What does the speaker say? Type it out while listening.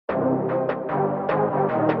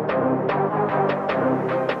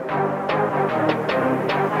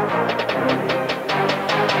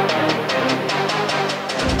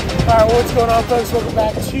What's going on, folks? Welcome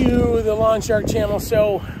back to the LawnShark channel.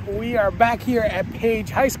 So we are back here at Page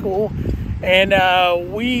High School,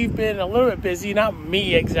 and we've been a little bit busy. Not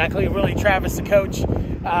me exactly, really Travis, the coach,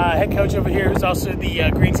 head coach over here, who's also the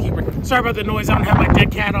greenskeeper. Sorry about the noise. I don't have my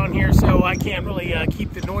dead cat on here, so I can't really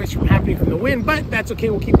keep the noise from happening from the wind, but that's okay.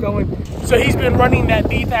 We'll keep going. So he's been running that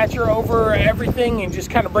dethatcher over everything and just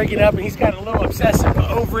kind of breaking it up, and he's got a little obsessive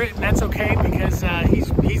over it, and that's okay because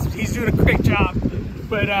he's doing a great job.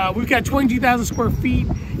 But we've got 22,000 square feet.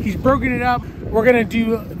 He's broken it up. We're gonna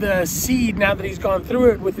do the seed now that he's gone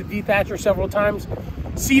through it with the dethatcher several times.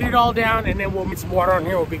 Seed it all down, and then we'll get some water on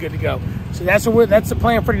here. We'll be good to go. So that's the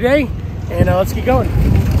plan for today, and let's get going.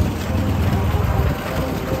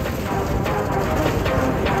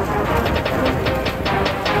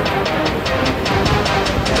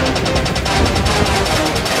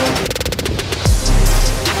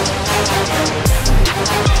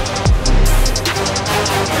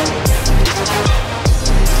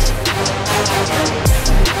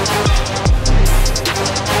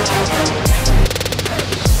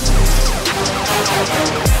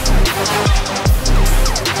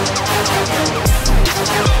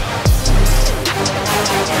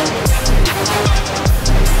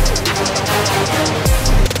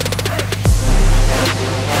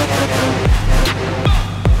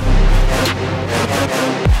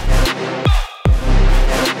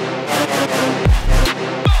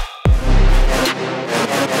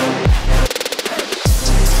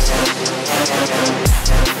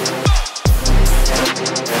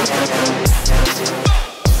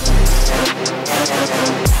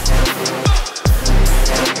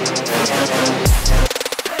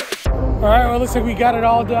 All right, well, it looks like we got it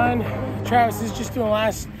all done. Travis is just doing the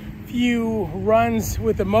last few runs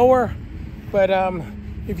with the mower, but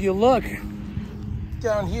if you look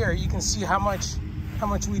down here, you can see how much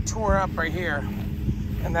we tore up right here,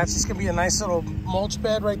 and that's just gonna be a nice little mulch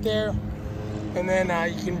bed right there. And then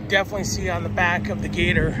you can definitely see on the back of the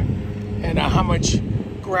gator and how much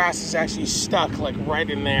grass is actually stuck like right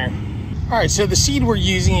in there. All right, so the seed we're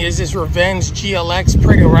using is this Revenge GLX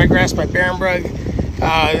Perennial Ryegrass by Bermuda.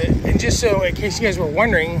 And just so in case you guys were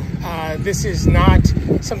wondering, this is not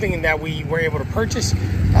something that we were able to purchase.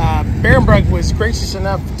 Bermuda was gracious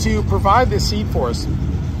enough to provide this seed for us.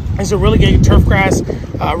 It's a really good turf grass,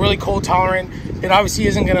 really cold tolerant. It obviously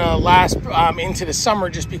isn't gonna last into the summer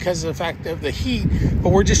just because of the fact of the heat, but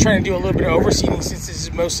we're just trying to do a little bit of overseeding since this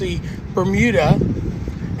is mostly Bermuda.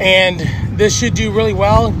 And this should do really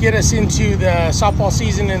well, get us into the softball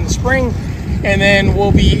season in the spring, and then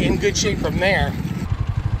we'll be in good shape from there.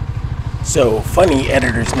 So, funny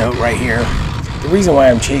editor's note right here. The reason why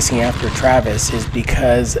I'm chasing after Travis is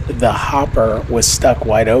because the hopper was stuck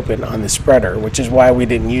wide open on the spreader, which is why we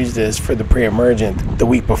didn't use this for the pre-emergent the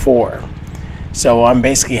week before. So I'm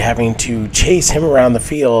basically having to chase him around the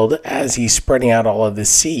field as he's spreading out all of this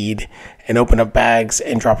seed and open up bags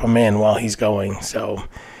and drop them in while he's going. So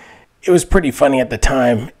it was pretty funny at the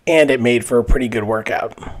time, and it made for a pretty good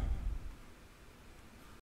workout.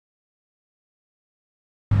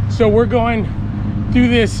 So we're going through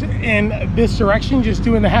this in this direction, just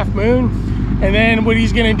doing the half moon. And then what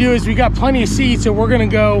he's gonna do is we got plenty of seed, so we're gonna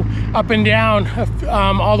go up and down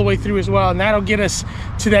all the way through as well. And that'll get us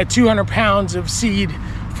to that 200 pounds of seed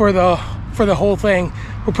for the whole thing.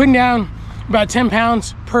 We're putting down about 10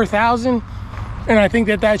 pounds per 1,000. And I think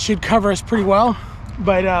that should cover us pretty well.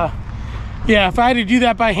 But yeah, if I had to do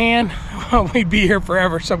that by hand, well, we'd be here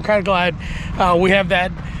forever. So I'm kind of glad we have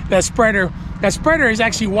that spreader. That spreader is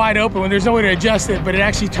actually wide open when there's no way to adjust it, but it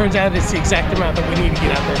actually turns out it's the exact amount that we need to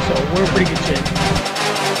get out there. So we're in pretty good shape.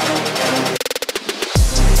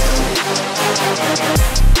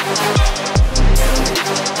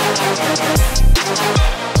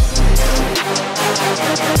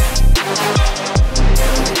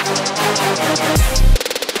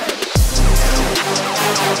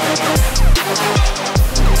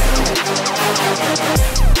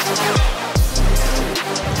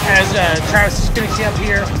 As Travis is finishing up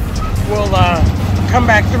here, we'll come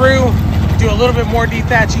back through, do a little bit more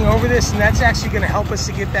dethatching over this, and that's actually going to help us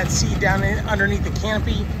to get that seed down underneath the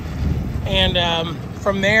canopy. And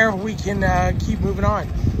from there, we can keep moving on.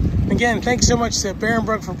 Again, thanks so much to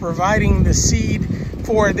Bermuda for providing the seed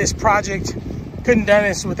for this project. Couldn't have done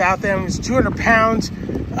this without them. It's 200 pounds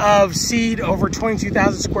of seed over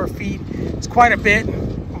 22,000 square feet. It's quite a bit,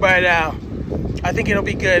 but I think it'll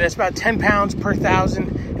be good. That's about 10 pounds per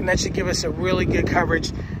 1,000. And that should give us a really good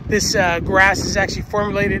coverage. This grass is actually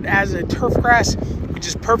formulated as a turf grass, which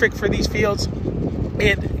is perfect for these fields.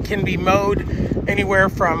 It can be mowed anywhere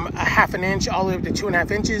from a ½ inch all the way up to 2.5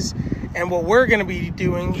 inches. And what we're gonna be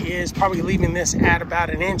doing is probably leaving this at about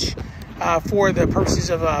 1 inch for the purposes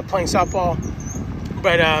of playing softball.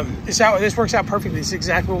 But this works out perfectly. It's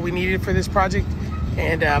exactly what we needed for this project,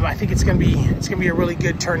 and I think it's gonna be a really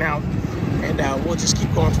good turnout, and we'll just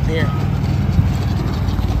keep going from here.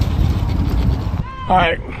 All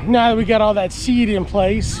right, now that we got all that seed in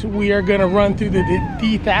place, we are gonna run through the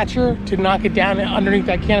dethatcher to knock it down underneath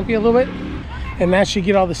that canopy a little bit, and that should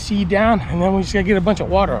get all the seed down, and then we just gotta get a bunch of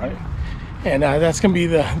water on it, and that's gonna be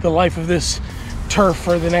the life of this turf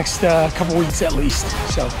for the next couple weeks at least.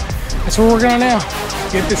 So that's what we're working on now.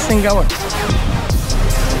 Get this thing going.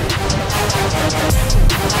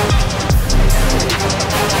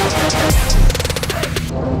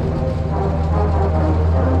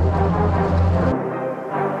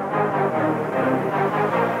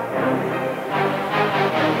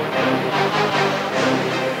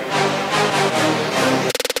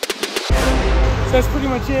 So that's pretty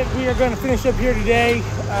much it. We are going to finish up here today.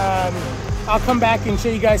 I'll come back and show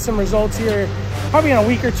you guys some results here probably in a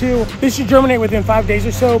week or two. This should germinate within 5 days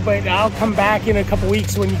or so, but I'll come back in a couple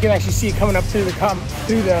weeks when you can actually see it coming up through the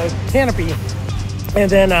canopy, and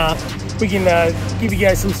then we can give you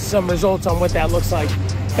guys some results on what that looks like.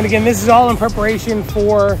 And again, this is all in preparation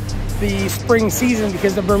for the spring season,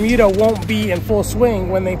 because the Bermuda won't be in full swing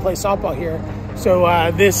when they play softball here.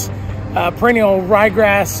 So this perennial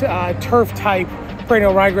ryegrass, turf type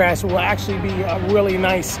perennial ryegrass will actually be a really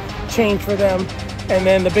nice change for them. And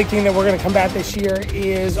then the big thing that we're going to combat this year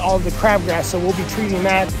is all of the crabgrass, so we'll be treating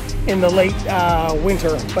that in the late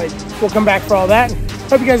winter, but we'll come back for all that.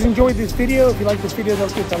 Hope you guys enjoyed this video. If you like this video, don't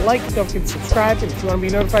forget to like, don't forget to subscribe, and if you want to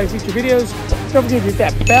be notified of future videos, don't forget to hit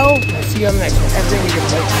that bell. I'll see you on the next one. Have a great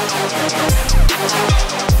weekend.